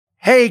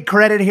Hey,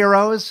 credit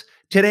heroes.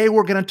 Today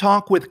we're going to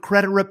talk with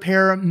credit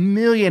repair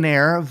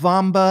millionaire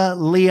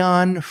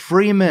Vamba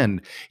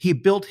Freeman. He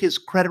built his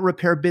credit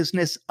repair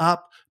business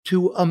up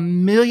to $1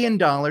 million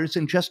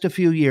in just a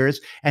few years.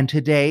 And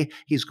today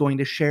he's going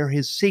to share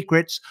his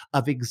secrets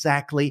of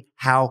exactly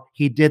how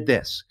he did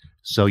this.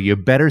 So you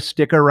better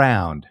stick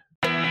around.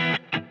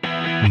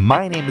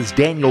 My name is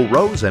Daniel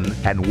Rosen,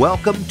 and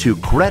welcome to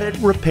Credit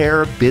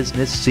Repair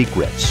Business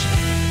Secrets.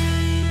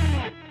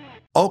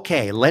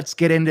 Okay, let's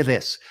get into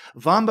this.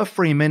 Vamba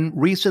Freeman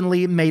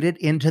recently made it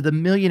into the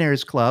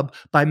Millionaires Club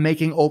by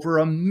making over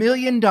 $1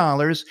 million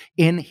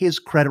in his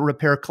credit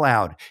repair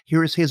cloud.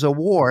 Here's his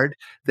award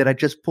that I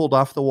just pulled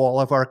off the wall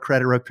of our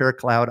credit repair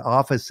cloud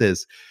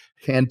offices.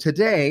 And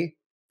today,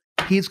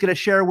 he's going to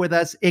share with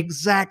us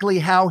exactly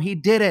how he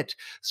did it.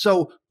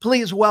 So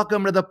please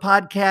welcome to the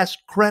podcast,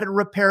 Credit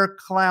Repair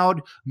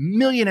Cloud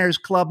Millionaires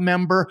Club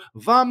member,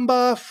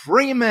 Vamba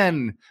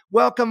Freeman.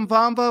 Welcome,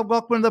 Vamba.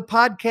 Welcome to the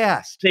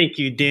podcast. Thank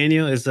you,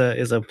 Daniel. It's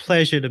a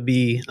pleasure to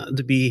be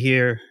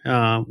here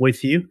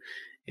with you,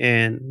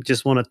 and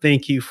just want to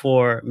thank you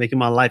for making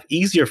my life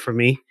easier for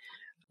me.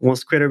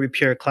 Once Credit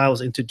Repair Cloud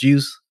was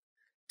introduced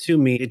to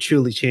me, it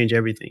truly changed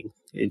everything.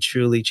 It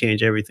truly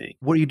changed everything.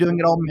 Were you doing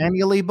it all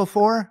manually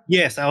before?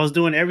 Yes, I was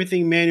doing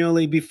everything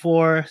manually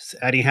before.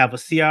 I didn't have a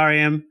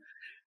CRM.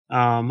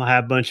 I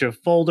had a bunch of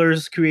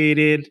folders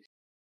created.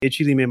 It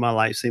truly made my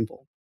life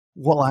simple.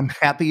 Well, I'm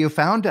happy you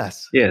found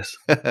us. Yes.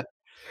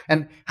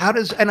 And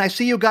I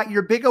see you got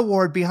your big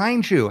award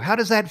behind you. How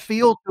does that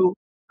feel to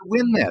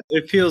win this?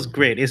 It feels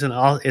great. It's an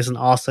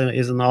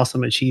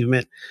awesome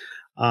achievement.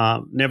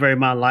 Never in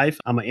my life.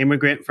 I'm an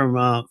immigrant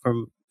from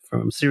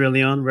Siera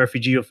Leone,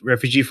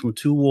 refugee from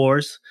two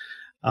wars.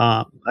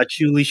 I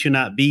truly should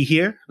not be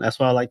here. That's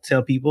why I like to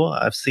tell people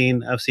I've seen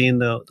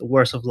the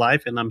worst of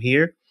life, and I'm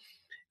here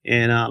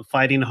and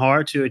fighting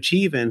hard to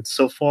achieve. And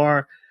so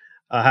far,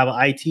 I have an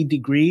IT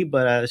degree,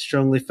 but I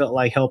strongly felt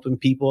like helping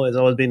people has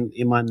always been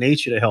in my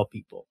nature to help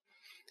people.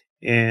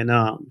 And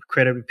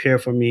credit repair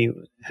for me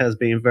has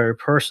been very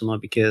personal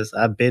because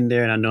I've been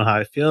there and I know how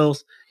it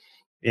feels.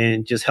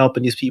 And just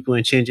helping these people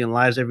and changing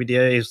lives every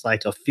day is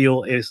like a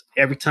feel. Is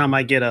every time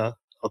I get a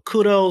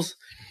kudos,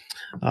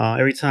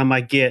 every time I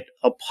get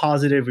a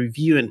positive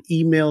review and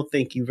email,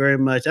 thank you very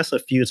much. That's a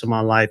fuel to my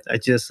life. I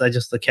just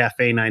the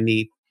caffeine I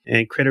need.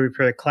 And Credit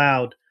Repair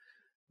Cloud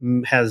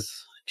has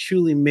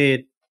truly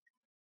made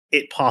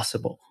it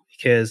possible,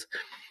 because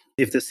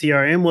if the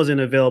CRM wasn't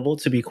available,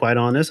 to be quite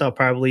honest, I'll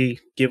probably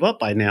give up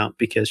by now,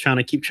 because trying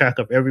to keep track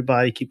of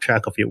everybody, keep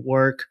track of your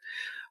work,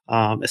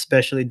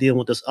 especially dealing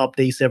with those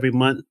updates every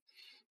month,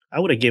 I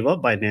would have give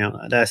up by now.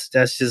 That's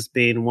just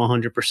being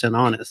 100%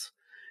 honest.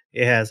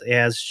 It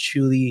has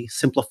truly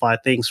simplified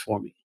things for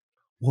me.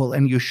 Well,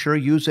 and you sure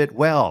use it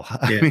well.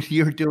 Yeah. I mean,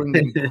 you're doing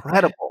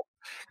incredible.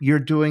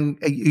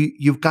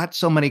 You've got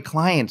so many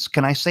clients.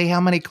 Can I say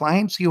how many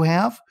clients you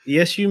have?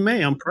 Yes, you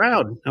may. I'm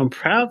proud. I'm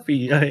proud for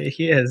you.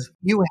 Yes.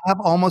 You have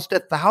almost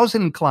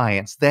 1,000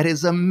 clients. That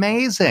is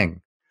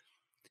amazing.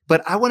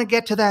 But I want to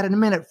get to that in a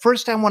minute.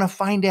 First, I want to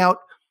find out,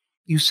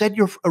 you said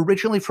you're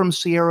originally from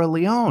Siera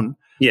Leone.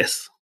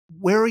 Yes.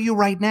 Where are you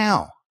right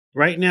now?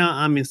 Right now,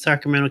 I'm in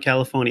Sacramento,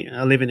 California.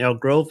 I live in El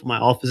Grove. My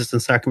office is in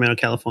Sacramento,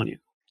 California.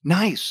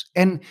 Nice.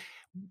 And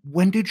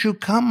when did you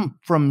come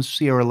from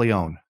Siera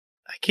Leone?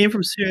 I came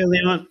from Sierra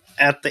Leone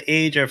at the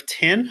age of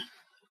 10,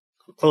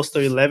 close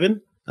to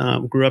 11.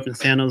 Grew up in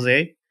San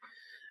Jose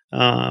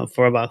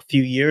for about a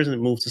few years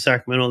and moved to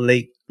Sacramento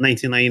late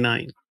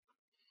 1999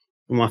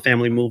 when my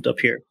family moved up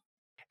here.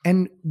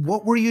 And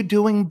what were you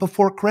doing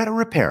before credit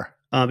repair?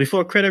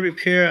 Before credit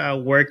repair, I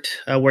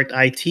worked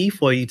IT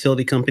for a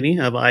utility company.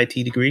 I have an IT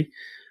degree.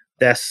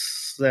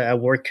 I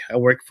worked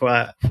for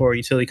a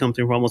utility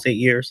company for almost 8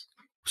 years.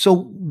 So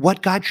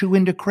what got you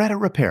into credit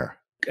repair?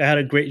 I had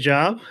a great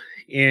job,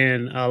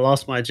 and I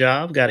lost my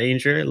job, got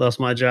injured, lost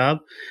my job.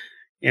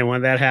 And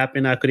when that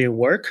happened, I couldn't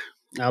work.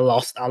 I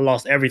lost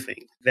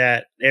everything.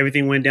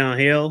 Everything went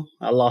downhill.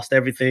 I lost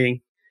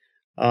everything.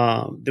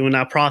 During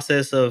that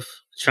process of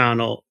trying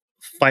to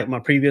fight my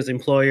previous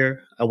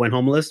employer, I went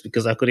homeless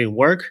because I couldn't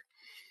work.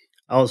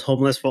 I was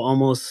homeless for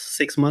almost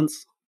 6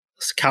 months,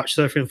 couch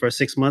surfing for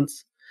 6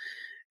 months.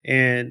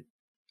 And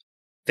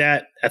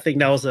I think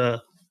that was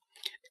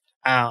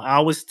I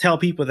always tell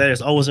people that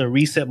there's always a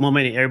reset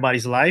moment in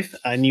everybody's life.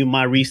 I knew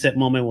my reset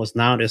moment was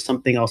now. There's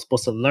something I was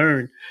supposed to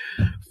learn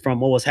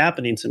from what was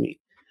happening to me.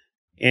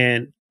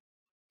 And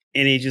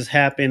it just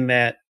happened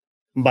that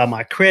by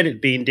my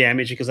credit being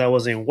damaged because I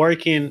wasn't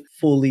working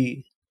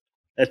fully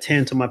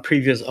attend to my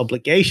previous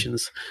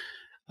obligations,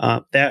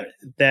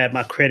 that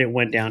my credit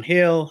went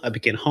downhill. I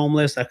became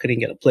homeless. I couldn't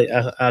get a place.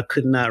 I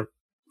could not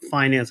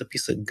finance a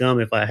piece of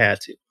gum if I had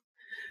to.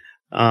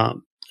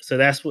 So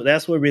that's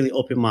what really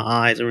opened my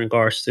eyes in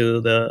regards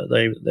to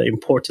the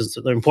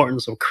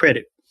importance of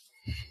credit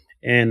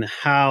and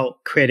how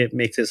credit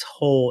makes this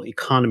whole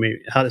economy,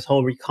 how this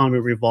whole economy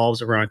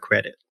revolves around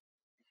credit.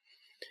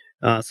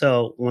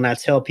 So when I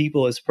tell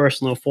people it's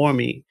personal for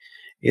me,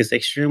 it's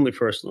extremely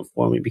personal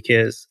for me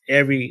because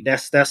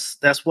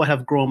that's what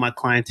have grown my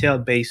clientele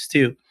base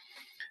too.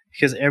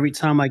 because every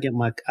time I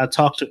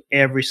talk to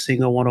every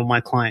single one of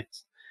my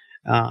clients.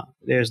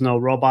 There's no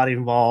robot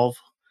involved.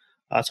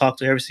 I talk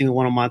to every single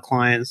one of my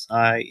clients.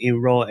 I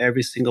enroll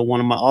every single one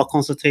of my all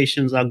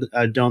consultations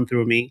are done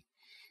through me.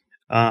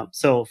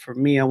 So for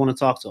me, I want to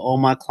talk to all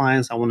my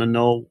clients. I want to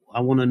know.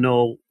 I want to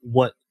know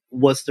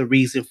what's the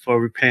reason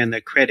for repairing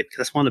their credit, because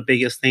that's one of the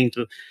biggest things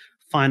to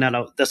find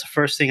out. That's the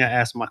first thing I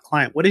ask my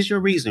client. What is your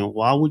reason?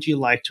 Why would you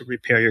like to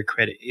repair your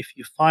credit? If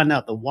you find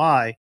out the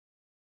why,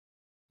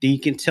 then you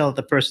can tell if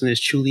the person is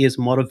truly is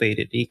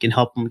motivated, and you can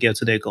help them get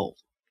to their goal.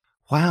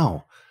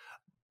 Wow.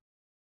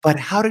 But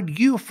how did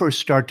you first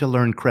start to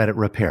learn credit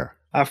repair?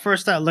 I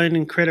first started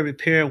learning credit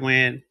repair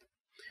when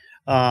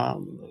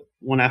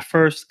I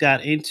first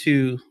got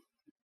into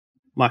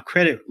my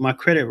credit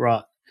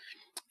route,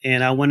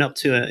 and I went up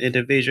to an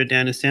individual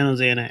down in San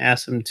Jose and I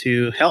asked him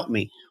to help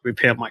me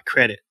repair my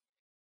credit.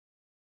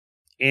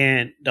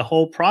 And the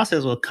whole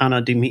process was kind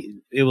of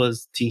it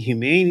was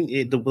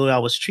dehumane. The way I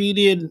was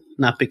treated,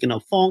 not picking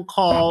up phone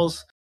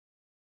calls.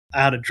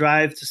 I had to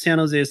drive to San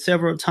Jose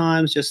several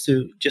times just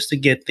to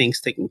get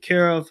things taken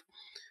care of.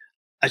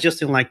 I just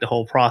didn't like the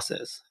whole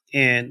process,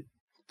 and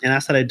I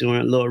started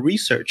doing a little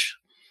research.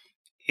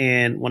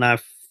 And when I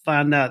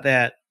found out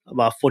that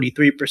about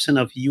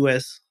 43% of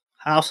U.S.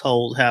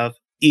 households have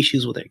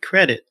issues with their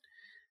credit,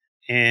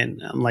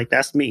 and I'm like,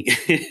 that's me.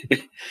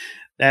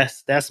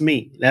 That's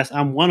me.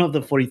 I'm one of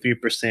the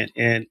 43%.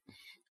 And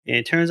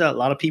it turns out a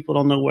lot of people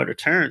don't know where to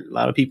turn. A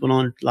lot of people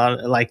don't.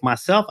 Like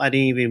myself, I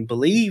didn't even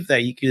believe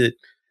that you could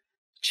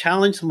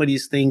challenge some of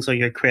these things on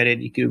your credit.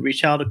 You could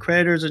reach out to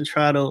creditors and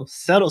try to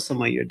settle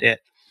some of your debt.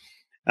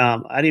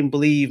 I didn't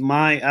believe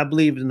I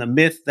believed in the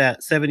myth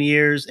that 7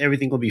 years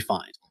everything will be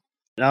fine.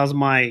 That was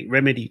my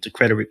remedy to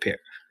credit repair.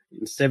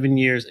 In 7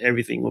 years,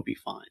 everything will be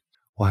fine.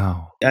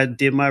 Wow. I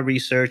did my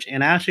research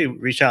and I actually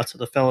reached out to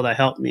the fellow that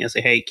helped me and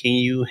said, "Hey, can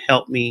you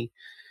help me?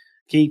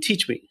 Can you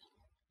teach me?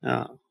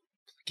 Uh,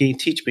 can you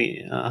teach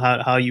me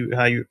how you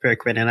repair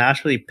credit?" And I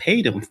actually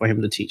paid him for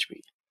him to teach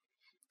me.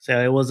 So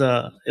it was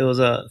a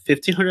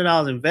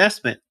 $1,500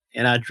 investment,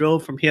 and I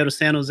drove from here to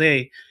San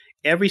Jose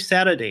every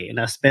Saturday, and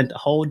I spent the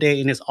whole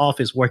day in his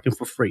office working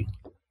for free,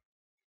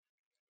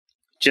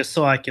 just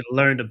so I can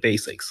learn the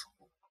basics.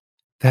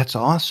 That's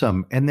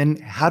awesome. And then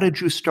how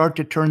did you start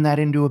to turn that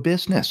into a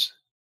business?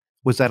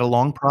 Was that a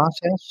long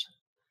process?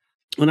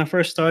 When I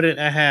first started,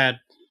 I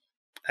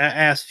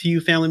asked few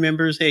family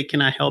members, "Hey,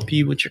 can I help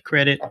you with your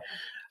credit?"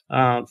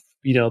 Uh,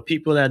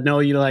 people that know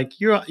you, like,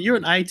 you're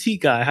an IT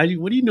guy.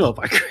 What do you know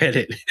about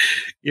credit?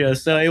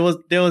 So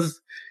there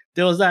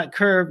was that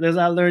curve, there's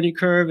that learning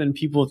curve, and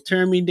people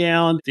turn me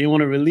down. They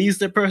want to release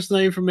their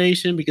personal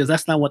information because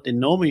that's not what they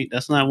know me.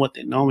 That's not what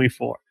they know me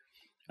for.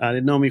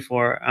 They knew me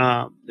for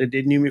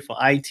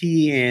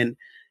IT,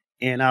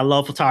 and I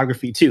love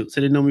photography too.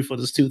 So they know me for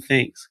those two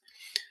things.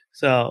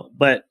 So,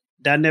 but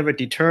that never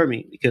deterred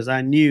me because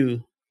I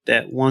knew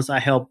that once I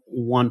help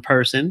one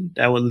person,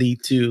 that would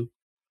lead to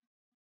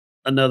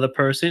another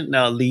person,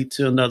 that would lead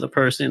to another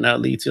person, that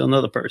would lead to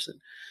another person.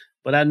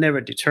 But that never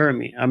deterred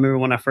me. I remember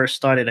when I first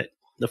started it,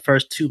 the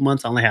first 2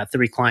 months, I only had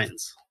 3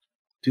 clients,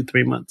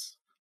 3 months.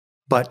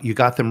 But you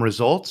got them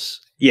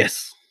results,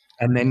 Yes,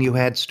 and then you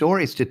had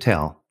stories to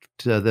tell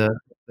to the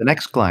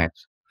next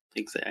clients.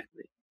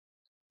 exactly.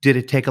 Did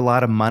it take a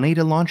lot of money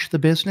to launch the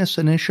business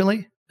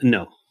initially?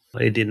 No,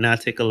 it did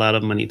not take a lot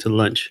of money to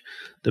launch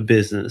the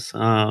business.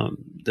 The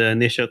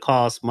initial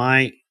cost,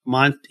 my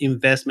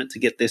investment to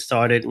get this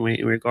started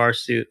in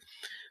regards to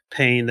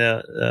paying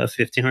the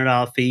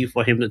 $1,500 fee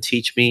for him to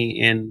teach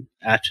me and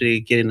actually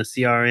getting the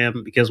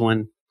CRM, because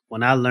when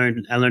I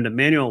learned the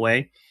manual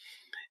way,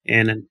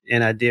 and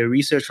I did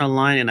research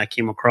online and I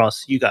came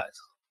across you guys.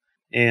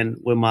 And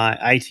with my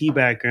IT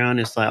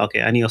background, it's like,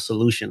 okay, I need a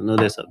solution. I know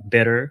there's a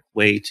better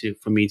way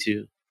for me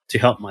to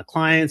help my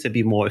clients and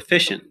be more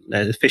efficient.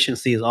 That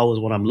efficiency is always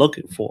what I'm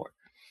looking for.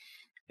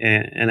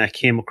 And I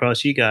came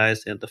across you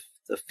guys, and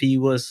the fee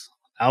was,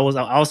 I was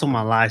on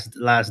my last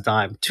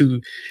dime.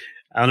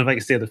 I don't know if I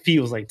can say the fee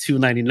was like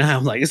 $2.99.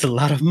 I'm like, it's a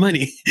lot of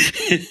money.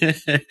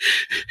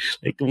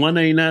 Like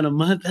 $1.99 a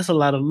month, that's a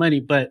lot of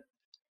money. But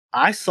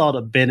I saw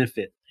the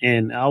benefit,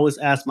 and I always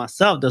ask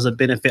myself, does the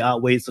benefit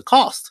outweighs the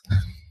cost?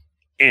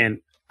 And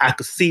I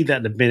could see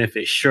that the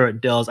benefit sure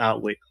does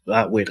outweigh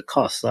the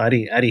cost. So I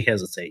didn't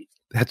hesitate.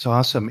 That's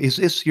awesome. Is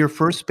this your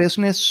first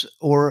business,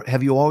 or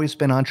have you always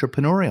been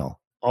entrepreneurial?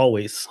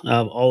 Always,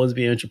 I've always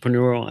been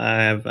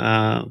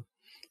entrepreneurial.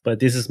 But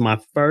this is my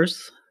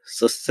first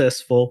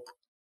successful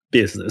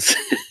business.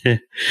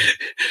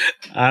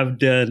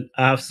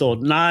 I've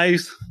sold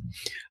knives,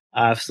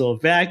 I've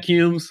sold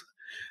vacuums,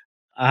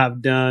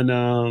 I've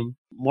done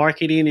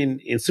marketing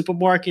in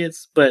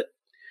supermarkets, but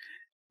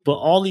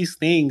all these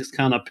things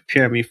kind of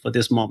prepare me for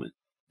this moment.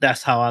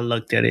 That's how I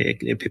looked at it.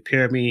 It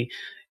prepared me,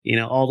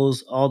 all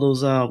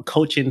those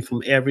coaching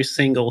from every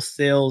single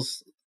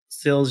sales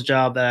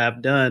job that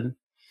I've done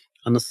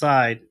on the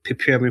side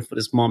prepare me for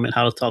this moment.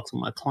 How to talk to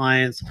my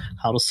clients,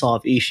 how to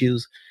solve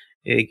issues.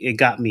 It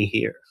got me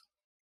here.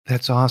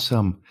 That's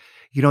awesome.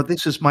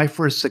 This is my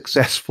first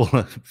successful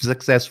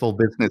successful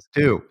business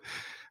too.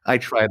 I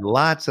tried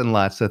lots and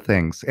lots of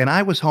things, and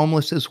I was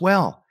homeless as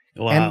well.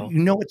 And Wow. you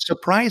know, it's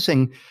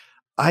surprising.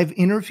 I've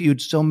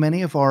interviewed so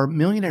many of our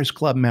Millionaires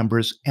Club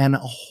members, and a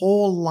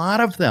whole lot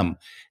of them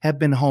have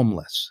been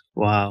homeless.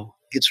 Wow.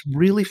 It's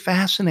really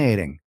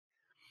fascinating.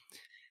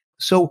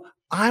 So,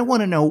 I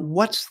want to know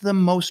what's the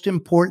most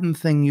important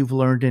thing you've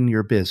learned in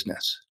your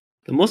business?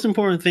 The most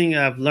important thing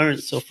I've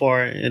learned so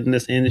far in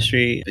this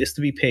industry is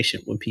to be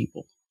patient with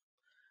people.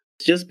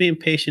 Just being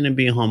patient and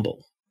being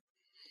humble.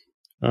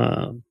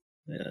 Um,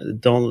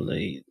 don't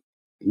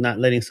not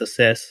letting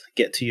success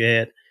get to your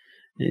head,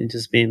 and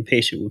just being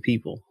patient with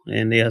people.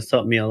 And it has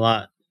taught me a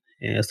lot.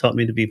 And it's taught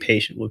me to be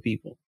patient with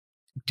people.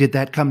 Did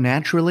that come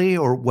naturally,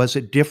 or was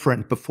it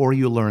different before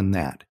you learned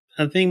that?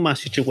 I think my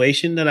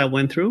situation that I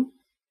went through,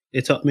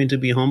 it taught me to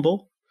be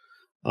humble.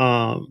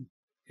 Um,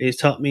 it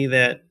taught me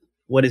that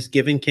what is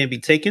given can be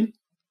taken.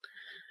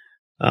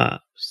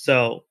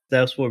 So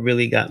that's what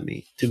really got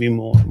me to be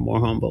more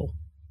humble.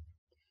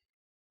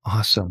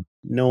 Awesome.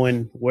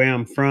 Knowing where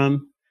I'm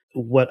from,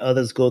 what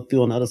others go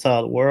through on the other side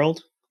of the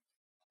world,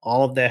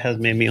 all of that has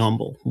made me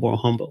humble, more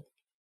humble.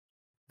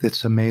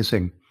 That's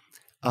amazing.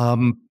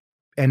 Um,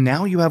 and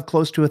now you have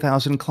close to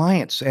 1,000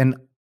 clients, and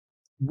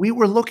we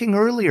were looking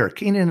earlier,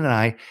 Keenan and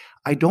I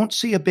don't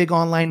see a big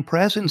online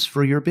presence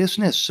for your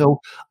business, so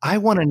I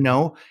wanna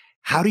know,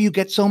 how do you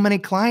get so many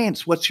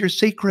clients? What's your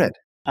secret?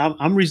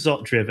 I'm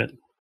result driven.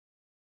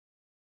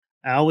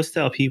 I always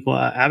tell people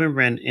I haven't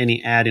ran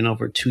any ad in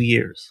over 2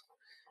 years,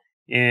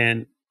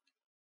 and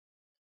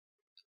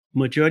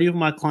majority of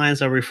my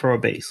clients are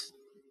referral based.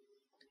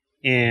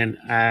 And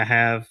I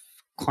have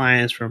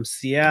clients from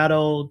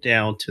Seattle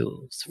down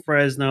to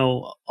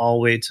Fresno, all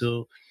the way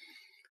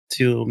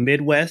to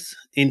Midwest,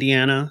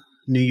 Indiana,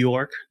 New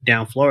York,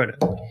 down Florida,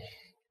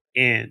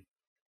 and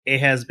it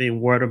has been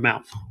word of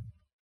mouth.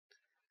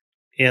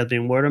 It has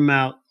been word of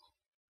mouth.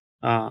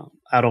 I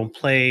don't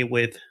play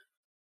with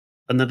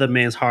another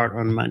man's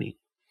hard-earned money.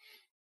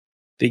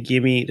 They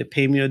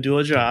pay me to do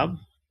a job.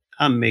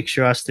 I make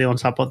sure I stay on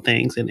top of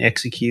things and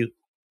execute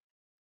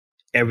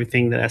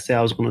everything that I said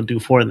I was going to do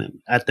for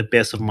them at the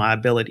best of my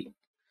ability.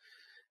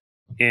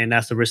 And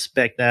that's the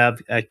respect that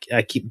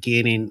I keep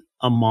gaining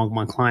among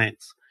my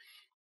clients.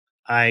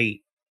 I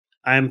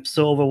I'm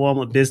so overwhelmed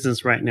with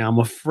business right now. I'm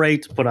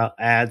afraid to put out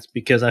ads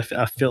because I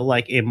feel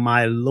like it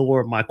might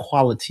lower my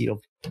quality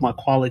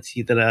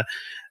that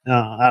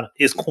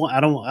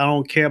I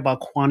don't care about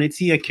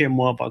quantity. I care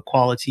more about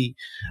quality.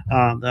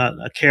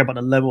 I care about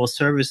the level of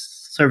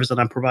service that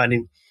I'm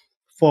providing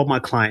for my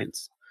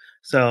clients.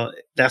 So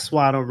that's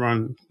why I don't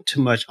run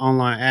too much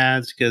online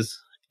ads, because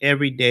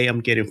every day I'm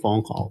getting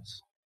phone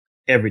calls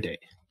every day.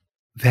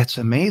 That's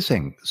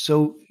amazing.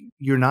 So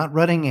you're not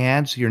running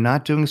ads, you're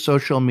not doing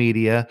social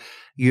media.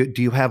 Do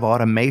you have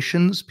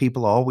automations?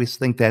 People always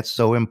think that's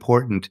so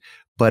important,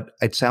 but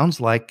it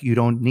sounds like you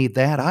don't need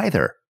that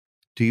either.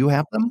 Do you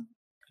have them?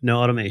 No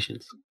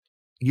automations.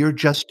 You're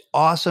just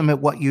awesome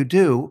at what you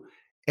do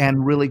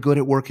and really good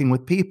at working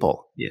with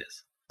people.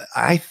 Yes.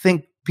 I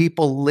think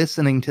people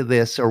listening to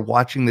this or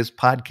watching this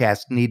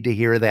podcast need to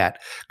hear that,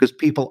 because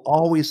people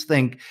always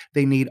think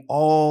they need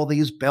all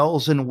these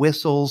bells and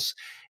whistles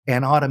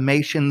and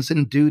automations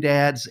and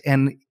doodads,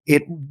 and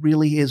it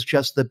really is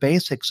just the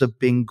basics of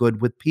being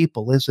good with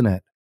people, isn't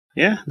it?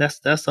 Yeah,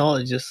 that's all.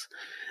 It just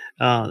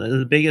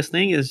the biggest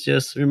thing is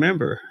just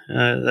remember.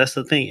 That's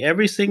the thing.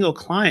 Every single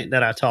client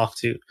that I talk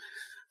to,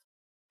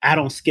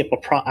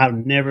 I'll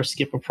never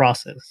skip a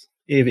process.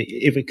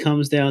 If it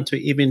comes down to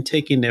even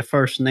taking their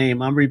first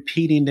name, I'm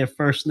repeating their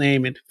first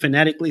name and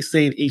phonetically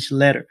saying each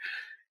letter.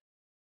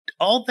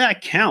 All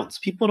that counts.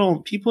 People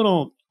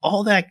don't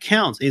all that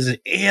counts. Is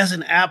it A as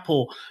an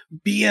apple,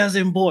 B as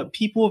in boy?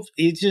 People,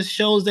 it just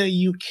shows that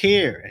you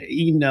care.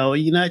 You're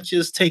not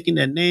just taking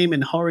their name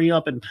and hurry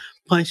up and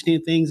punching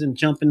in things and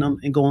jumping them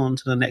and going on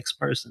to the next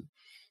person.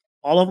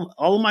 All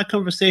of my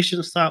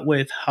conversations start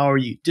with how are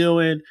you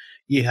doing?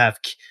 You have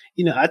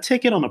I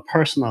take it on a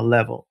personal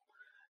level,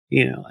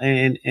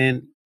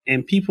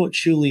 and people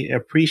truly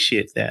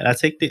appreciate that. I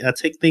take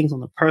things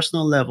on a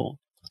personal level.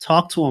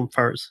 Talk to them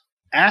first.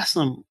 Ask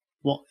them.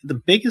 Well, the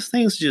biggest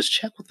thing is just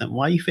check with them.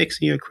 Why are you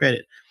fixing your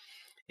credit?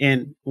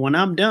 And when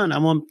I'm done,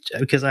 I'm on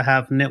because I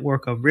have a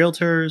network of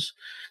realtors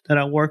that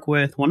I work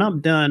with. When I'm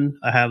done,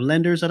 I have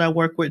lenders that I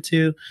work with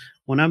too.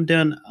 When I'm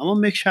done, I'm gonna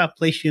make sure I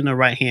place you in the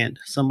right hand.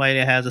 Somebody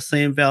that has the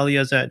same value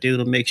as I do,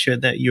 to make sure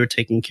that you're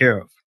taken care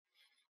of.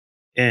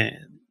 And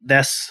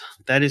that's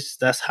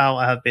how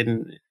I have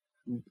been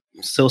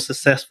so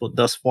successful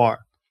thus far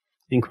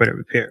in credit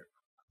repair.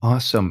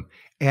 Awesome.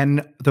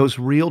 And those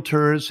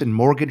realtors and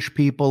mortgage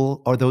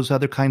people or those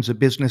other kinds of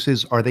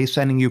businesses, are they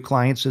sending you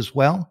clients as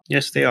well?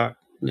 Yes, they are.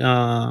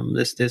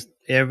 This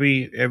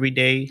every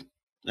day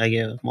I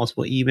get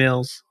multiple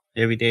emails.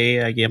 Every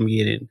day I'm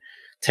getting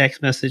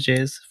text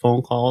messages,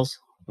 phone calls.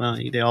 Well,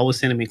 they're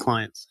always sending me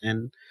clients,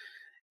 and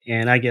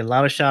I get a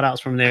lot of shout outs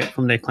from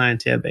their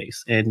clientele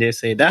base, and they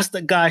say that's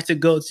the guy to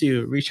go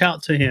to. Reach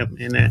out to him,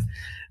 and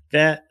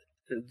that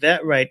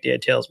that right there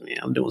tells me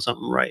I'm doing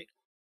something right.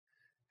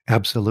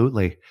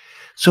 Absolutely.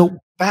 So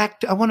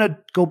I want to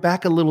go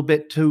back a little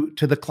bit to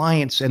the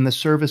clients and the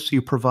service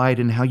you provide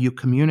and how you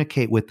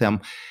communicate with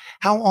them.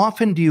 How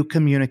often do you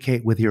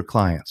communicate with your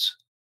clients?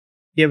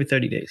 Every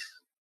 30 days.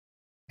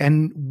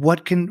 And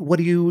what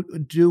do you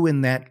do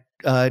in that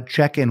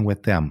check-in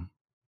with them?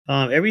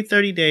 Every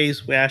 30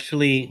 days, we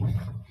actually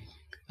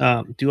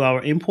do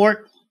our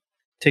import,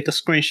 take a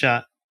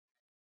screenshot,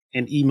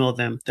 and email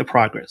them the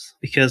progress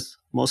because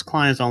most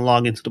clients don't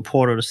log into the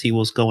portal to see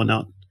what's going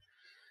on.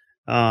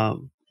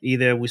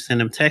 Either we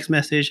send them text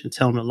message and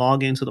tell them to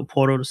log into the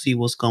portal to see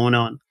what's going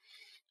on.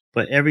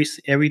 But every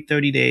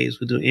 30 days,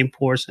 we do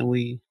imports and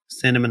we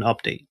send them an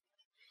update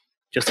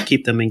just to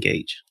keep them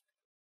engaged.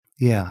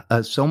 Yeah,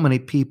 so many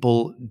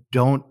people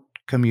don't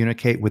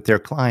communicate with their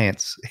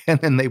clients, and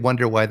then they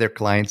wonder why their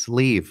clients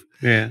leave.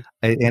 Yeah,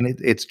 And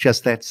it's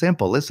just that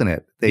simple, isn't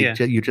it? yeah,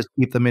 You just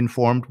keep them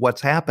informed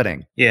what's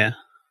happening. yeah,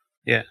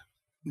 yeah.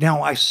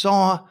 Now, I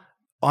saw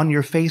on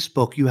your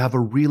Facebook you have a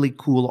really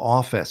cool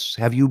office.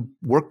 Have you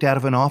worked out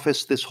of an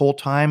office this whole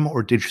time,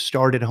 or did you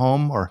start at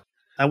home? Or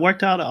I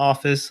worked out of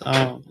office.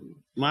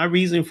 My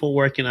reason for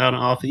working out of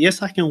office,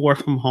 yes, I can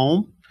work from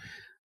home,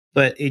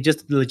 but it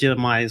just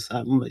legitimized.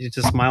 It's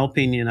just my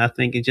opinion. I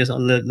think it just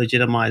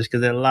legitimized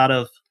because there are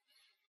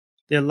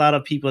a lot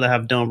of people that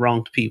have done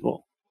wrong to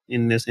people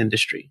in this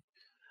industry.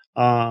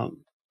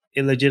 Um,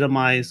 it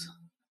legitimized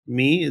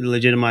me. It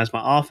legitimized my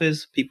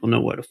office. People know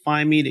where to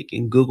find me. They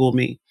can Google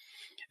me.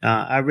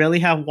 I rarely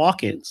have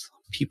walk-ins.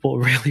 People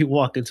rarely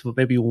walk into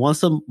maybe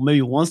once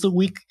a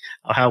week.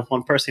 I'll have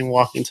one person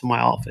walk into my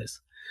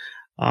office.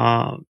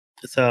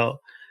 So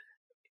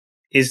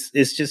it's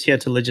just here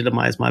to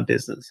legitimize my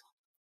business.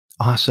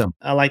 awesome.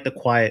 I like the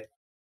quiet.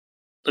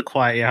 The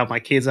quiet. I have my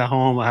kids at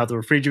home. I have the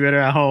refrigerator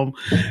at home.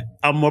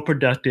 I'm more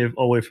productive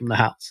away from the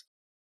house.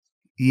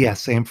 Yeah,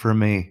 same for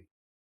me.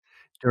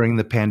 During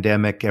the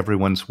pandemic,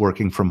 everyone's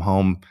working from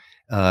home,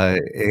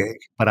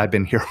 but I've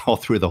been here all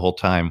through the whole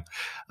time.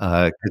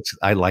 'Cause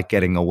I like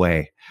getting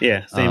away.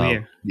 Yeah, same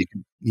here.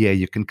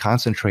 You can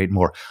concentrate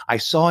more. I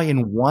saw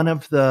in one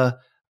of the,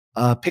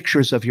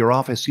 pictures of your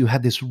office, you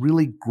had this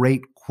really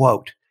great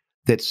quote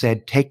that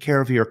said, "Take care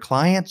of your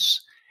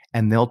clients,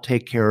 and they'll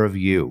take care of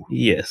you."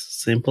 Yes,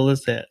 simple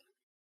as that.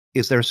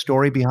 Is there a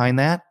story behind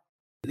that?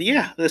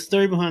 Yeah, the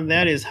story behind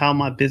that is how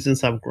my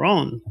business have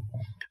grown.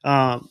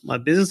 My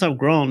business have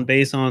grown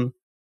based on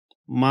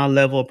my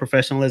level of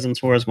professionalism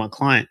towards my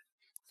client.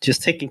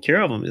 Just taking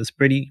care of them is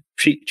pretty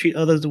treat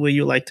others the way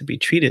you like to be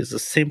treated. It's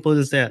as simple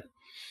as that.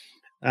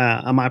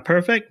 Am I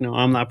perfect? No,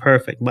 I'm not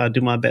perfect, but I do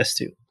my best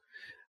to.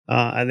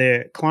 Are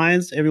there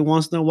clients every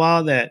once in a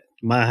while that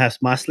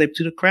might slip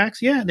through the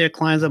cracks? Yeah, there are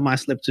clients that might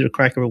slip through the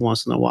crack every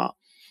once in a while.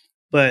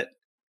 But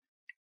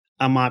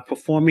am I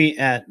performing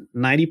at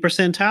 90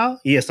 percentile?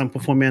 Yes, I'm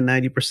performing at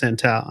 90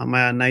 percentile. Am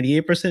I at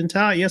 98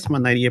 percentile? Yes, I'm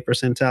at 98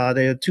 percentile. Are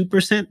there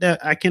 2%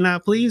 that I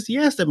cannot please?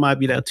 Yes, there might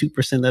be that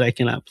 2% that I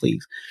cannot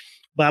please.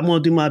 But I'm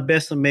going to do my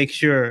best to make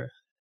sure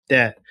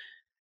that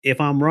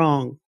if I'm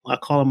wrong, I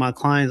call on my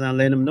clients and I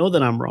let them know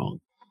that I'm wrong.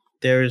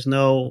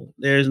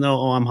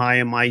 Oh, I'm high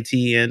and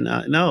mighty. And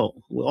no,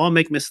 we all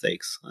make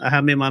mistakes. I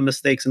have made my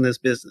mistakes in this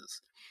business,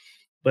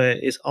 but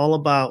it's all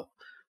about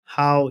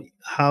how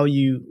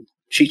you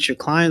treat your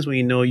clients when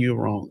you know you're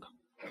wrong,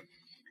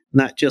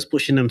 not just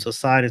pushing them to the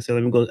side and say,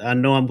 "Let me go. I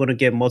know I'm going to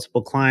get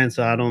multiple clients,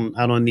 so I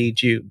don't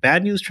need you."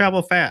 Bad news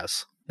travel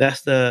fast.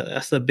 That's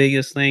the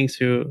biggest thing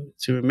to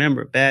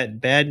remember.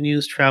 Bad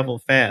news travel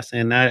fast,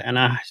 and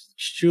I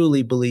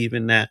truly believe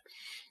in that.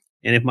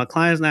 And if my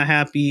client's not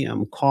happy,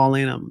 I'm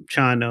calling. I'm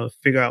trying to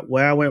figure out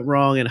where I went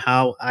wrong and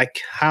how I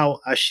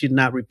should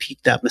not repeat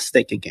that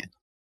mistake again.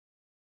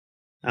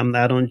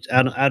 I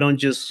don't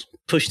just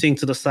push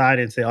things to the side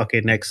and say,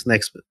 okay, next.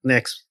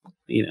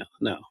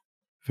 No.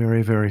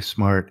 Very, very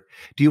smart.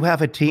 Do you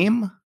have a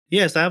team?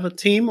 Yes, I have a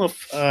team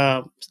of.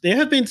 There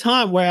have been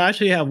times where I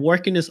actually have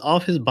worked in this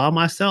office by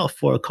myself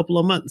for a couple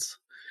of months.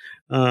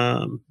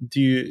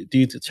 Due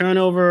to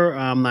turnover,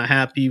 I'm not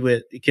happy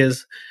with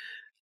because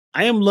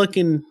I am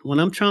looking when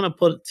I'm trying to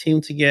put a team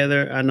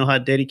together. I know how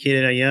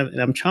dedicated I am,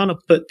 and I'm trying to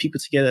put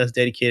people together as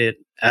dedicated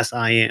as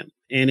I am.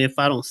 And if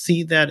I don't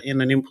see that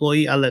in an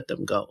employee, I let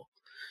them go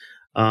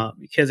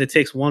because it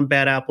takes one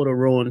bad apple to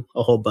ruin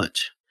a whole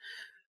bunch.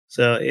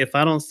 So if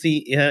I don't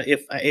see,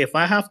 if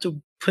I have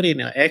to put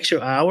in an extra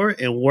hour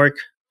and work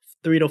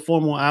 3 to 4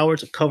 more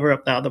hours to cover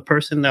up the other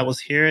person that was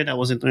here that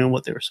wasn't doing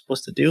what they were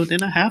supposed to do,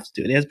 then I have to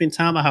do it. There's been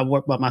time I have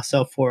worked by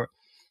myself for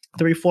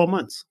 3 4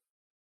 months,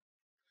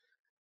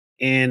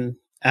 and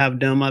I've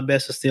done my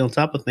best to stay on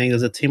top of things.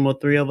 There's a team of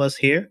three of us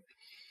here.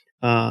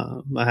 I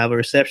have a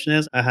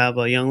receptionist. I have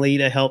a young lady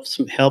that helps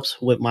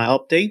with my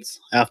updates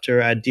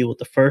after I deal with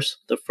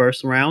the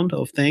first round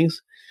of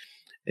things.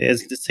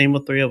 It's the team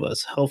of three of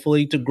us,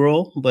 hopefully to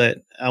grow, but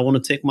I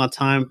want to take my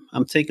time.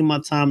 I'm taking my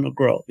time to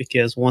grow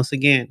because once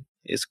again,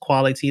 it's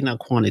quality, not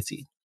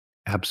quantity.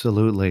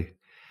 Absolutely.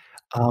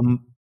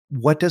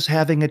 What does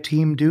having a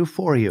team do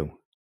for you?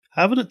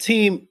 Having a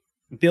team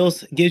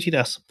gives you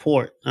that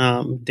support,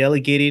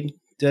 delegating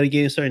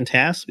certain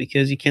tasks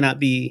because you cannot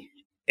be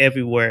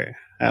everywhere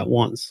at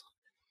once.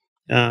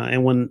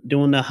 And when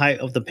during the height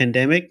of the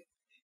pandemic,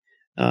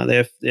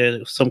 there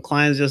some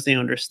clients just didn't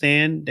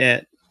understand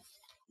that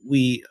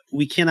we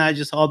cannot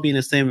just all be in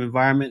the same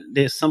environment.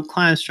 There's some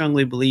clients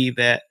strongly believe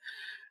that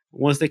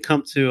once they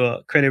come to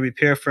a credit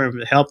repair firm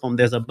to help them,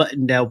 there's a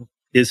button that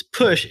is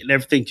push and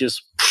everything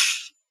just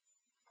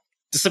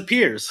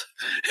disappears.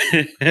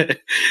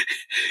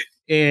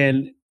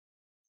 And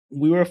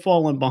we were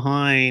falling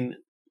behind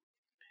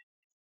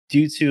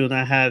due to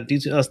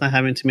us not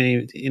having too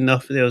many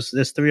enough.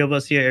 There's three of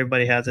us here.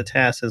 Everybody has a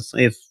task. And so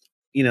if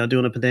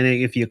doing a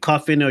pandemic, if you're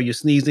coughing or you're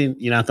sneezing,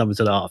 you're not coming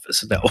to the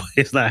office. No,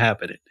 it's not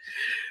happening.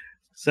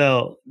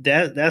 So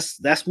that's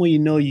when you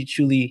know you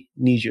truly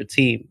need your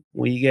team.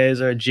 When you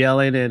guys are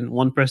gelling and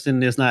one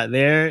person is not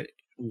there,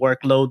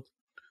 workload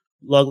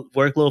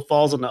workload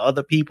falls on the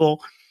other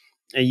people,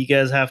 and you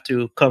guys have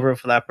to cover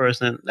for that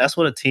person. That's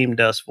what a team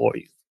does for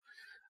you.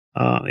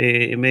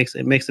 It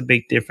makes a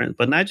big difference.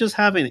 But not just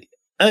having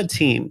a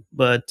team,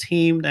 but a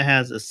team that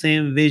has the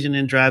same vision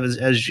and drive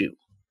as you.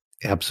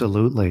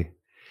 Absolutely.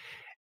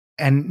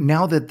 And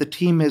now that the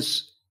team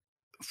has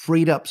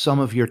freed up some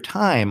of your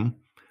time,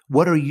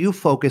 what are you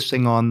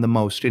focusing on the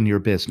most in your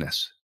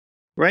business?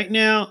 Right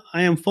now,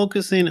 I am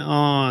focusing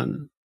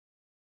on.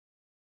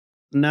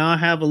 Now I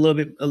have a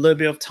little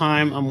bit of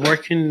time. I'm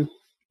working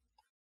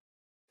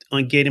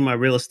on getting my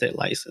real estate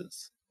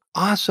license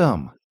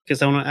Awesome.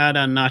 because I want to add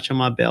a notch on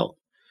my belt.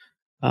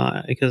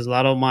 Because a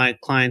lot of my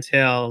clients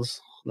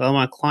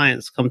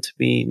come to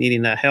me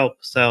needing that help.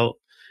 So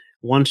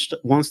one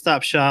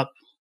stop shop,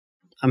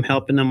 I'm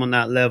helping them on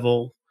that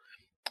level.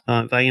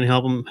 If I can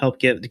help them help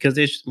get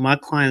because my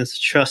clients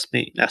trust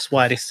me. That's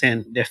why they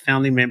send their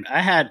family member.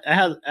 I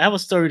have a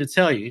story to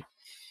tell you.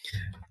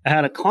 I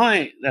had a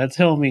client that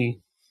told me,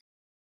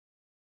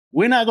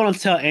 "We're not going to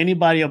tell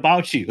anybody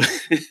about you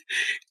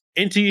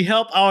until you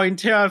help our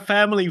entire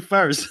family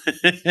first.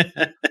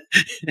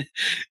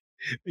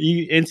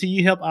 Until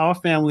you help our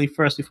family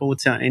first before we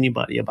tell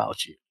anybody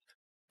about you,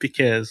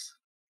 because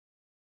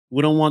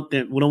we don't want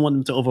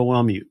them to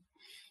overwhelm you."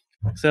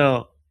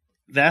 So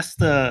that's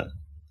that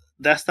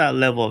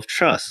level of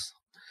trust.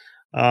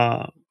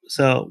 Uh,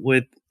 so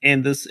with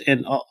and this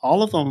and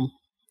all of them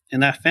in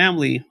that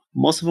family,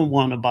 most of them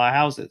want to buy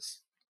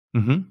houses.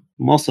 Mhm.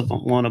 Most of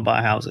them want to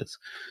buy houses.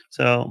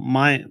 So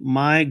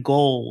my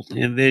goal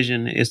and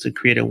vision is to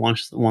create a one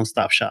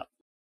stop shop,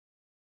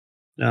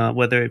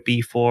 whether it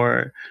be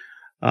for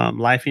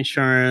life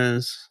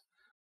insurance,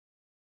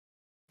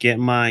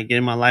 getting my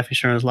life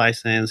insurance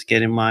license,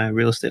 getting my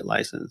real estate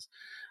license,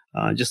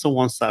 just a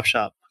one stop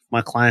shop.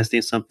 My clients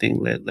need something.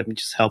 Let me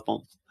just help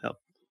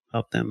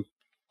them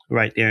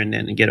right there and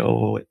then and get it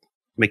over with,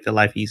 make their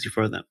life easy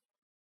for them.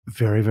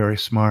 Very, very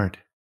smart.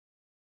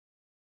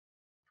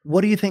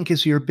 What do you think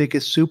is your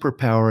biggest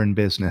superpower in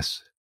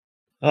business?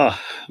 Oh,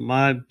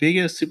 my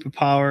biggest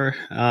superpower,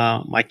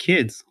 my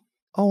kids.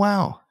 Oh,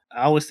 wow.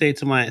 I always say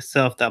to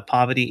myself that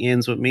poverty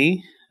ends with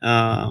me.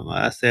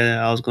 I said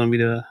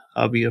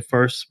I'll be the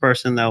first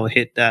person that will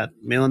hit that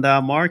 $1 million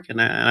mark, and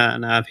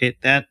I've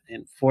hit that.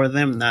 And for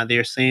them, now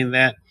they're saying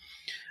that.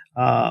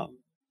 Uh,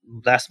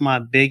 that's my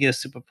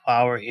biggest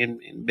superpower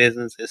in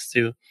business is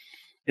to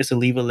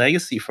leave a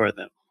legacy for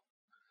them.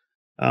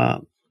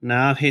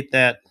 Now I've hit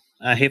that.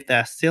 I hit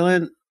that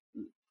ceiling.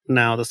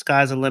 Now the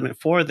sky's the limit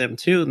for them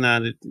too. Now,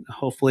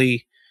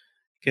 hopefully,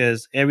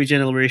 because every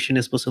generation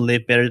is supposed to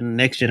live better than the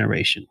next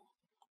generation,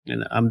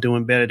 and I'm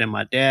doing better than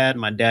my dad.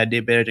 My dad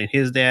did better than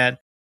his dad,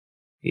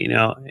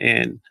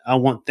 and I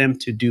want them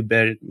to do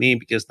better than me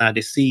because now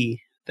they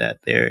see that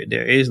there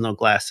is no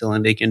glass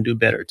ceiling. They can do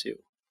better too.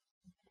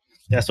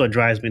 That's what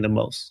drives me the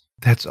most.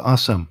 That's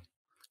awesome.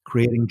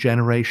 Creating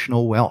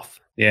generational wealth.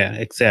 Yeah,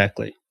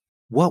 exactly.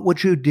 What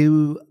would you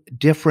do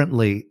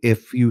differently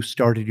if you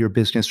started your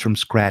business from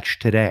scratch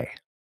today?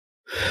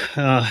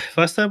 If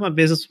I start my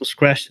business from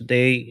scratch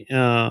today,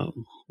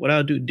 what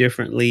I'll do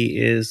differently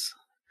is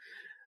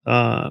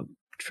uh,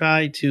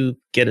 try to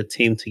get a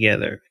team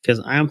together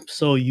because I'm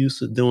so used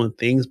to doing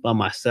things by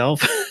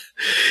myself.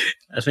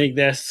 I think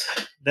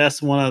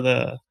that's one of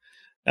the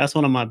that's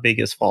one of my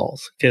biggest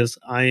faults because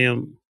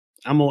I'm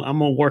a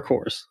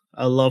workhorse.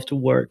 I love to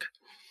work,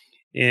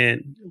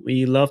 and when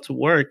you love to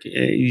work,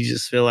 you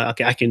just feel like,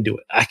 okay, I can do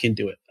it. I can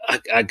do it.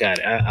 I got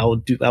it. I will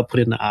do. I'll put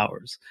in the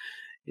hours.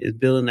 Is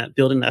building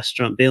that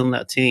strength, building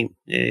that team.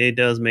 It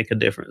does make a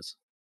difference.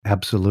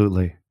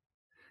 Absolutely.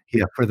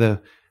 Yeah, for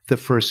the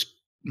first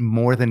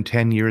more than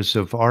 10 years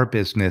of our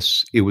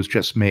business, it was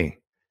just me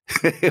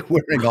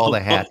wearing all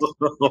the hats.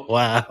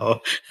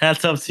 Wow,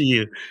 hats up to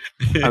you.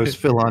 I was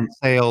Phil on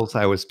sales,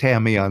 I was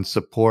Tammy on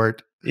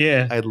support.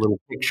 Yeah, I had little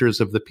pictures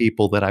of the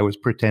people that I was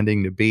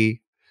pretending to be,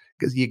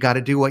 because you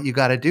gotta do what you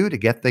gotta do to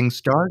get things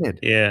started.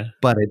 yeah,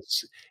 But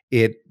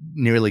it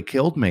nearly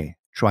killed me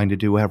trying to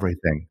do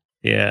everything,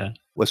 yeah.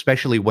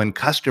 especially when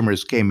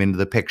customers came into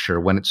the picture,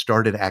 when it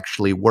started to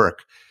actually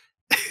work.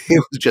 It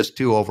was just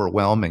too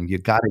overwhelming. You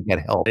gotta get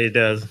help. It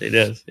does. It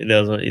does. It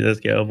does. It does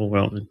get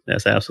overwhelming.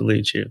 That's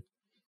absolutely true.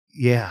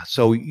 Yeah,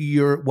 so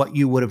what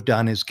you would have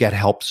done is get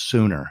help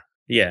sooner.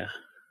 Yeah,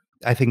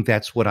 I think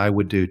that's what I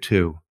would do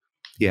too.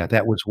 Yeah,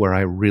 that was where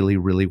I really,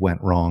 really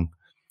went wrong.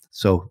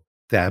 So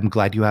I'm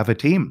glad you have a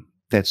team.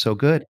 That's so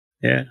good.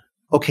 Yeah.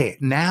 Okay,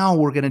 now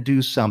we're going to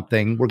do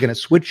something. We're going to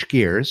switch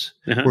gears.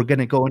 Uh-huh. We're going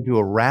to go into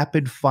a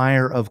rapid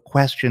fire of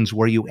questions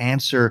where you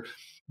answer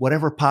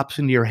whatever pops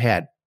into your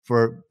head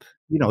for,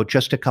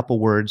 just a couple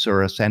words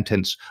or a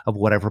sentence of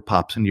whatever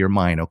pops into your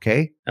mind,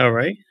 okay? All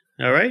right.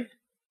 All right.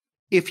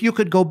 If you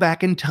could go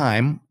back in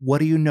time, what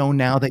do you know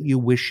now that you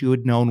wish you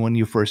had known when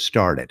you first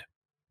started?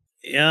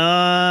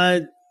 Uh,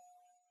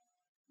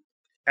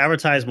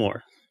 Advertise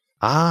more.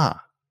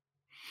 Ah,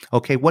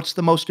 okay. What's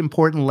the most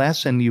important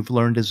lesson you've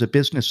learned as a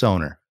business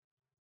owner?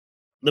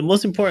 The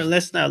most important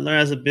lesson I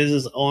learned as a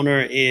business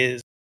owner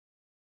is,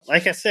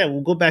 like I said,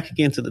 we'll go back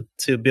again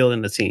to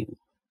building the team.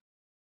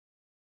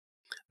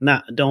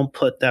 Not Don't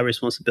put that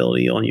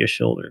responsibility on your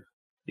shoulder.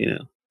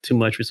 Too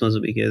much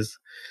responsibility because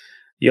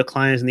your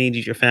clients need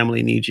you, your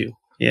family needs you.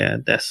 Yeah,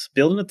 that's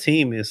building a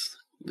team is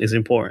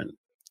important.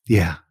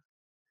 Yeah,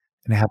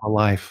 and have a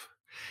life.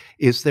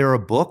 Is there a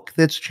book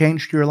that's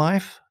changed your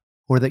life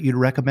or that you'd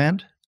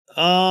recommend?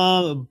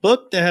 A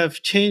book that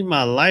have changed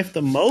my life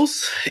the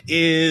most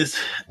is,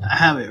 I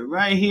have it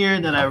right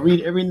here that I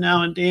read every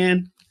now and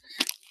then.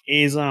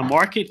 Is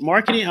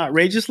marketing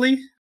outrageously.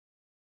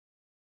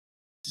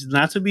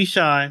 Not to be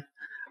shy,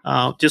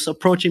 just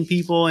approaching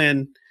people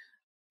and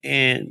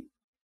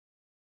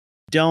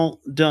don't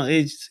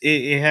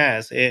it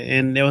has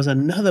and there was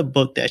another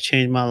book that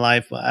changed my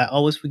life. I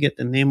always forget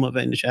the name of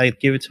it, and I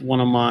give it to one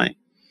of my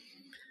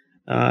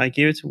I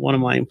gave it to one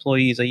of my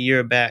employees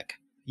years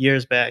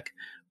back.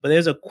 But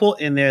there's a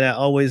quote in there that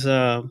always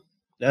that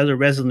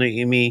resonate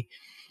in me.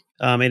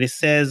 And it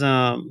says,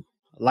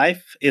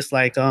 life is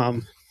like,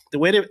 the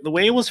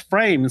way it was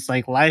framed. It's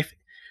like life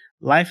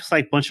is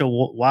like a bunch of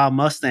wild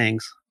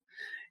mustangs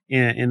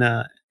in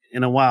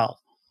a wild.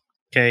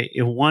 Okay,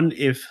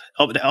 if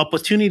the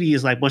opportunity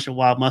is like a bunch of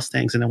wild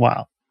mustangs in the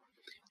wild,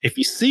 if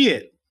you see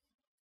it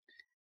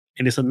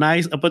and it's a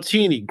nice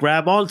opportunity,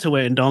 grab onto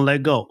it and don't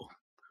let go.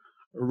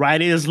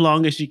 Ride it as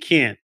long as you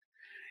can.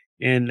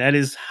 And that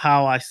is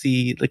how I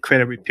see the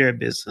credit repair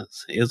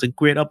business. It was a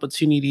great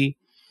opportunity.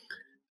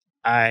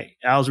 I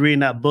was reading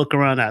that book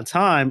around that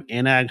time,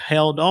 and I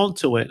held on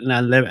to it, and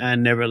I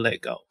never let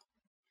go.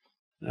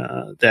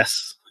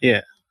 That's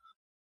yeah.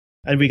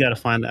 We gotta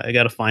find that. I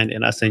gotta find it,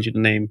 and I send you the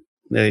name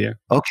later.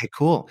 Okay,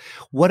 cool.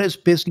 What does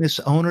business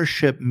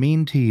ownership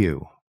mean to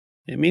you?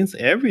 It means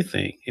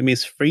everything. It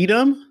means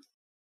freedom.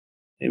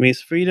 It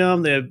means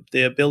freedom,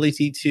 the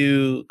ability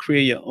to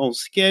create your own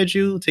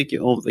schedule, take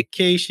your own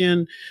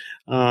vacation,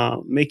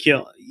 make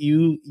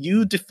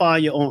you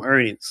define your own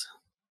earnings.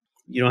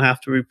 You don't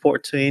have to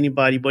report to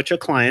anybody but your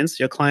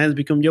clients. Your clients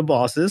become your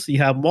bosses. You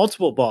have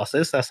multiple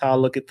bosses. That's how I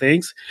look at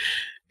things.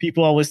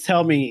 People always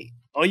tell me,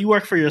 "Oh, you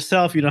work for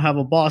yourself. You don't have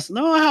a boss."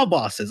 No, I have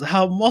bosses. I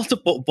have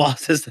multiple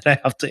bosses that I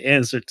have to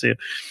answer to.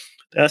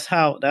 That's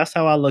how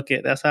I look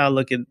at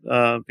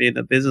being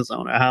a business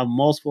owner. I have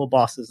multiple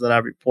bosses that I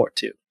report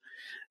to,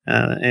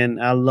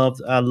 and I love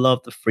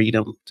the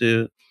freedom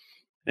to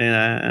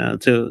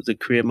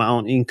create my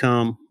own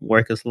income,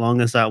 work as long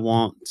as I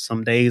want.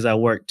 Some days I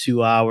work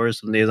 2 hours,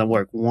 some days I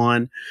work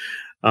one.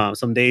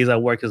 Some days I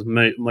work as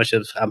much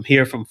as I'm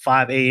here from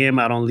 5 a.m.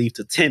 I don't leave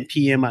to 10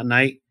 p.m. at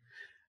night.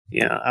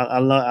 Yeah, I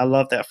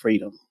love that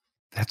freedom.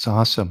 That's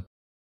awesome.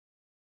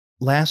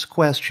 Last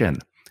question.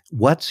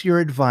 What's your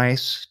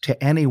advice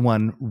to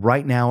anyone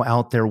right now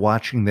out there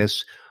watching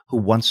this who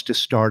wants to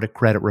start a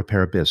credit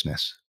repair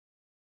business?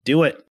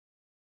 Do it.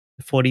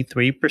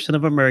 43%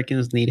 of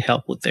Americans need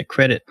help with their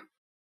credit.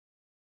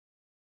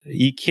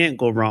 You can't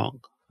go wrong.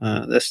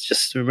 Let's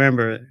just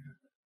remember,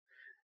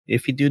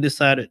 if you do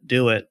decide to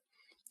do it,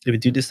 if you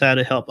do decide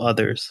to help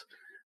others,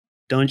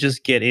 don't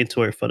just get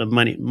into it for the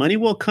money. Money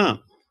will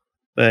come,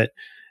 but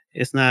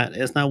it's not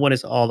what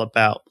it's all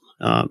about.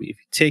 If you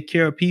take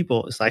care of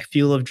people, it's like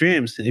Field of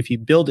Dreams. If you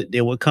build it,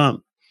 they will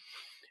come.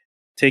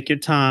 Take your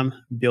time,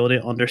 build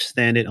it,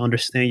 understand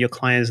your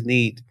client's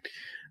need.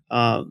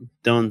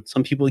 Don't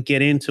Some people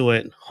get into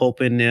it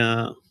hoping,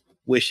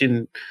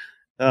 wishing,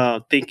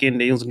 thinking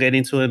they will get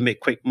into it, make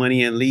quick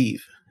money, and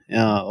leave,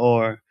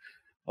 or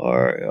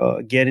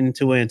get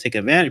into it and take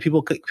advantage.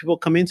 People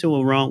come into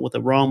it wrong with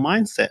the wrong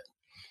mindset.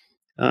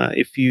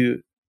 If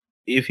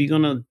you're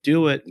gonna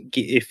do it,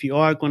 if you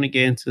are going to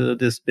get into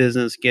this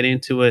business, get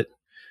into it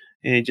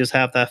and just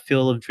have that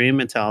field of dream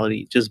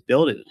mentality. Just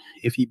build it.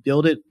 If you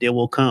build it, they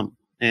will come.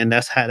 And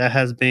that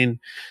has been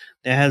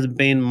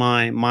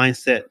my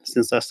mindset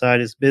since I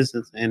started this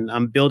business. And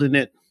I'm building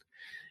it,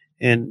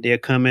 and they're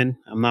coming.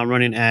 I'm not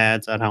running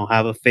ads. I don't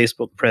have a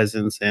Facebook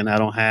presence, and I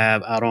don't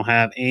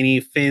have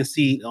any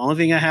fancy. The only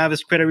thing I have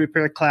is Credit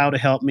Repair Cloud to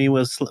help me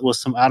with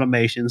some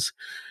automations.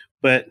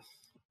 But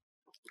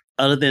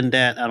other than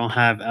that,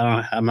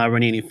 I'm not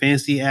running any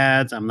fancy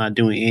ads. I'm not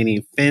doing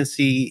any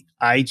fancy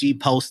IG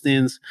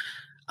postings.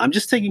 I'm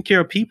just taking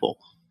care of people.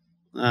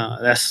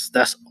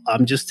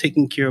 I'm just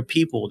taking care of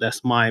people.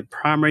 That's my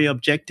primary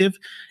objective,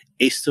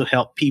 is to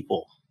help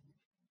people,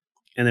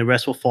 and the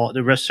rest will fall.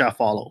 The rest shall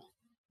follow.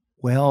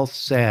 Well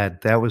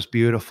said. That was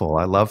beautiful.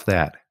 I love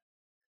that.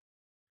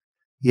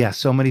 Yeah,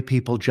 so many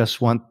people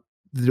just want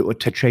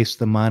to chase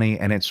the money,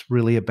 and it's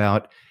really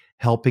about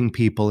helping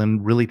people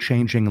and really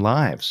changing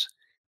lives.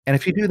 And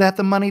if you do that,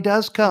 the money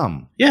does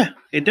come. Yeah,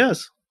 it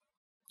does.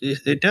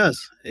 It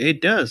does.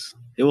 It does.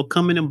 It will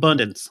come in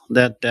abundance.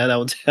 That I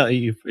will tell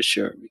you for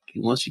sure.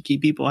 Once you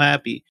keep people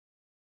happy,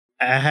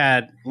 I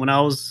had when I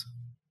was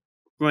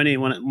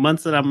running when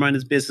months that I'm running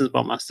this business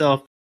by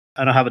myself.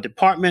 I don't have a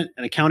department,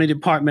 an accounting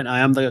department. I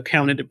am the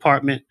accounting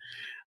department.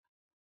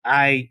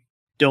 I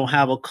don't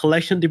have a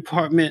collection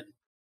department.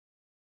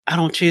 I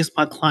don't chase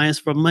my clients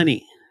for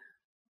money.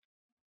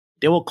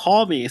 They will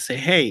call me and say,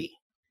 "Hey,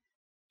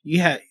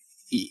 you have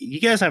you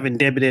guys haven't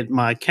debited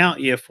my account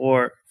yet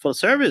for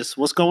service.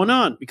 What's going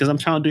on?" Because I'm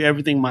trying to do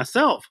everything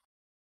myself.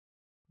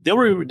 They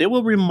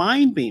will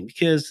remind me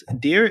because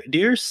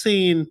they're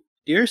seeing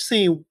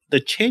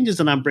the changes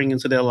that I'm bringing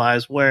to their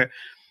lives where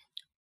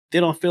they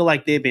don't feel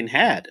like they've been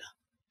had.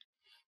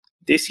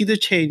 They see the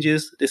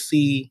changes. They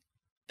see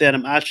that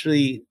I'm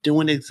actually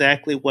doing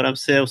exactly what I'm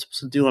said I'm supposed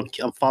to do.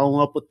 I'm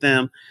following up with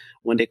them.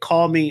 When they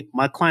call me,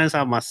 my clients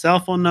have my cell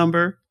phone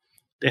number.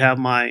 They have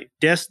my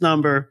desk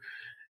number.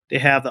 They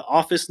have the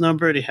office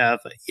number. They have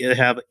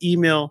an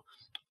email.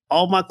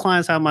 All my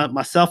clients have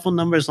my cell phone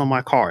numbers on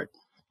my card.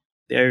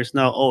 There's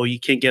no, oh, you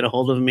can't get a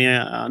hold of me.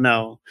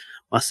 No,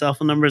 my cell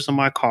phone number is on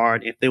my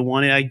card. If they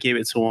want it, I give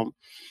it to them.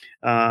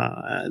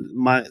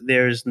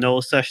 There's no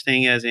such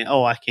thing as in,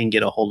 oh, I can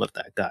get a hold of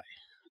that guy.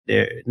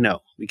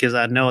 No, because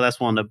I know that's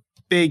one of the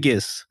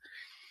biggest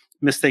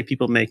mistake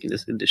people make in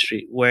this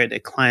industry, where the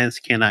clients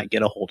cannot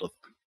get a hold of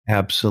them.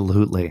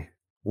 Absolutely.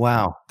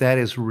 Wow, that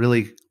is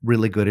really,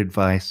 really good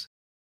advice.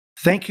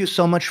 Thank you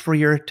so much for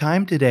your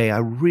time today. I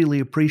really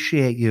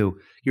appreciate you.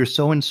 You're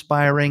so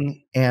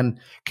inspiring, and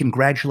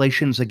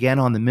congratulations again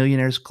on the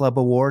Millionaires Club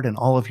Award and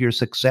all of your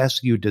success.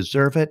 You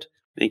deserve it.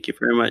 Thank you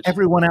very much.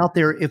 Everyone out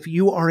there, if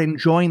you are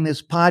enjoying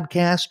this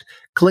podcast,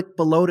 click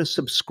below to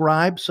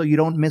subscribe so you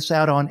don't miss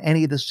out on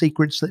any of the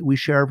secrets that we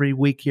share every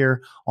week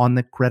here on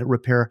the Credit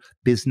Repair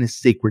Business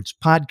Secrets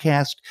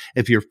podcast.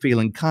 If you're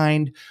feeling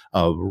kind,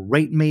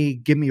 rate me,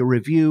 give me a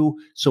review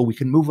so we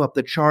can move up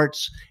the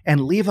charts,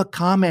 and leave a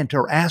comment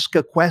or ask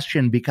a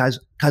question because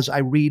I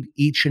read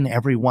each and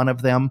every one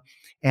of them.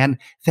 And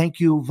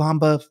thank you,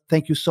 Vamba.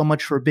 Thank you so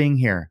much for being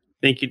here.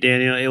 Thank you,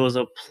 Daniel. It was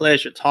a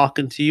pleasure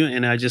talking to you,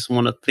 and I just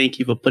want to thank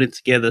you for putting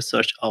together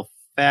such a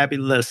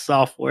fabulous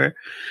software.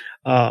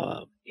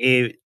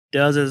 It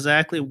does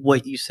exactly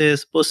what you said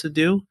it's supposed to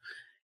do.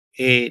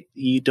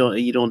 You don't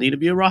need to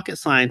be a rocket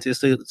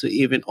scientist to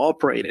even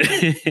operate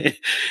it.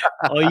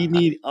 all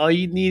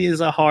you need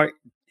is a heart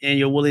and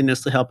your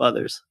willingness to help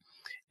others.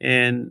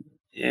 And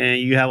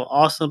you have an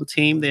awesome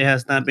team. There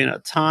has not been a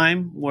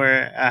time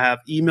where I have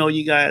emailed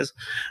you guys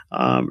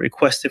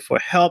requested for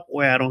help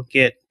where I don't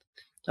get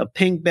a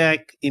ping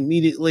back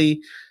immediately.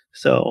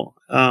 So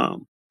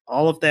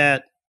all of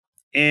that,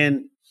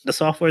 and the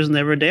software is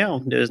never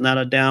down. There's not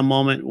a down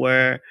moment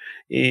where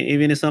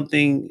even if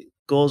something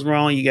goes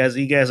wrong, you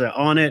guys are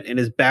on it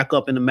and it's back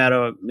up in a matter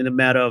of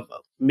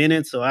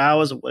minutes or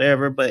hours or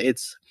whatever. But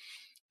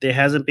there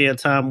hasn't been a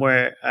time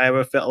where I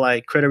ever felt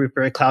like Credit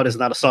Repair Cloud is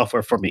not a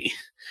software for me.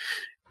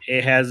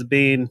 It has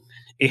been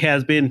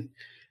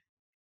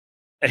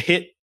a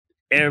hit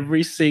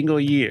every single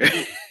year.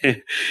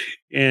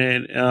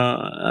 And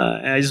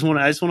I just want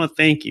to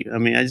thank you. I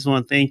mean, I just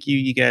want to thank you.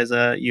 You guys,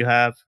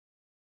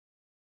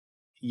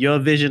 your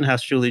vision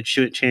has truly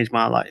changed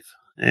my life,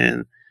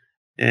 and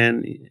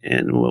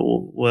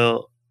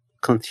will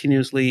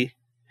continuously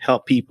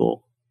help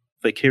people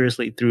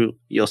vicariously through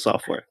your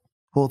software.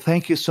 Well,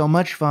 thank you so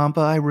much,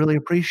 Vampa. I really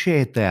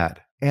appreciate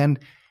that. And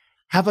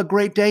have a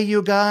great day,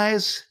 you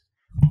guys.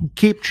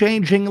 Keep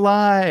changing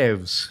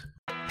lives.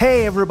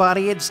 Hey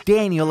everybody, it's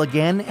Daniel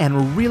again,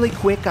 and really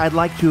quick, I'd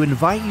like to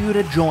invite you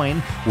to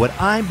join what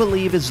I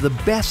believe is the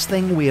best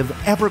thing we have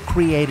ever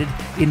created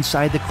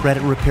inside the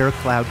Credit Repair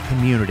Cloud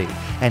community,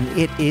 and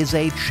it is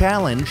a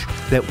challenge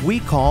that we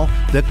call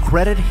the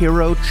Credit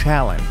Hero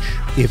Challenge.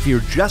 If you're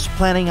just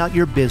planning out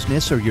your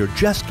business or you're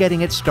just getting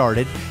it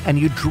started and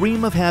you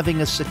dream of having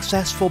a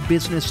successful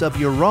business of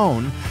your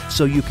own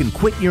so you can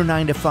quit your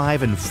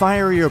 9-to-5 and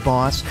fire your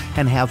boss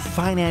and have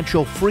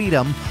financial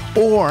freedom,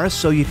 or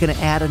so you can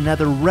add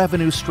another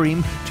revenue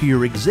stream to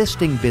your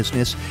existing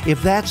business,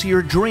 if that's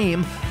your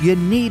dream, you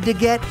need to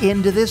get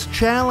into this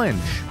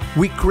challenge.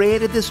 We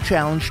created this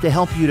challenge to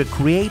help you to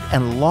create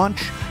and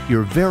launch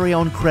your very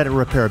own credit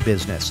repair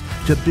business,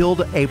 to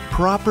build a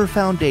proper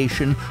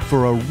foundation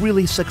for a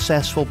really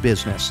successful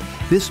business.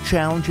 This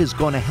challenge is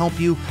going to help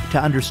you to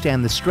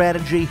understand the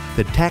strategy,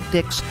 the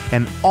tactics,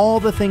 and all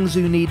the things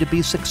you need to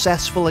be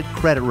successful at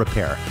credit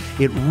repair.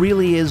 It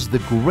really is the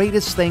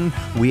greatest thing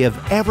we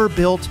have ever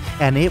built,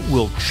 and it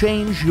will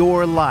change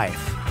your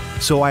life.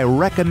 So I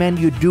recommend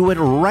you do it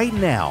right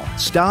now.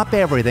 Stop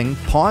everything,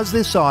 pause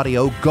this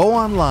audio, go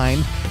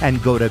online,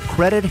 and go to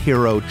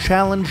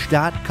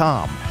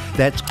CreditHeroChallenge.com.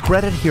 That's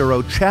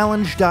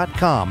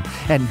CreditHeroChallenge.com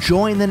and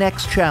join the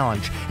next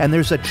challenge. And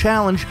there's a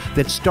challenge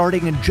that's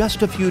starting in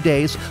just a few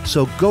days,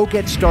 so go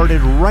get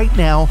started right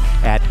now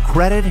at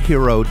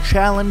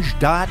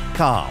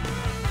CreditHeroChallenge.com.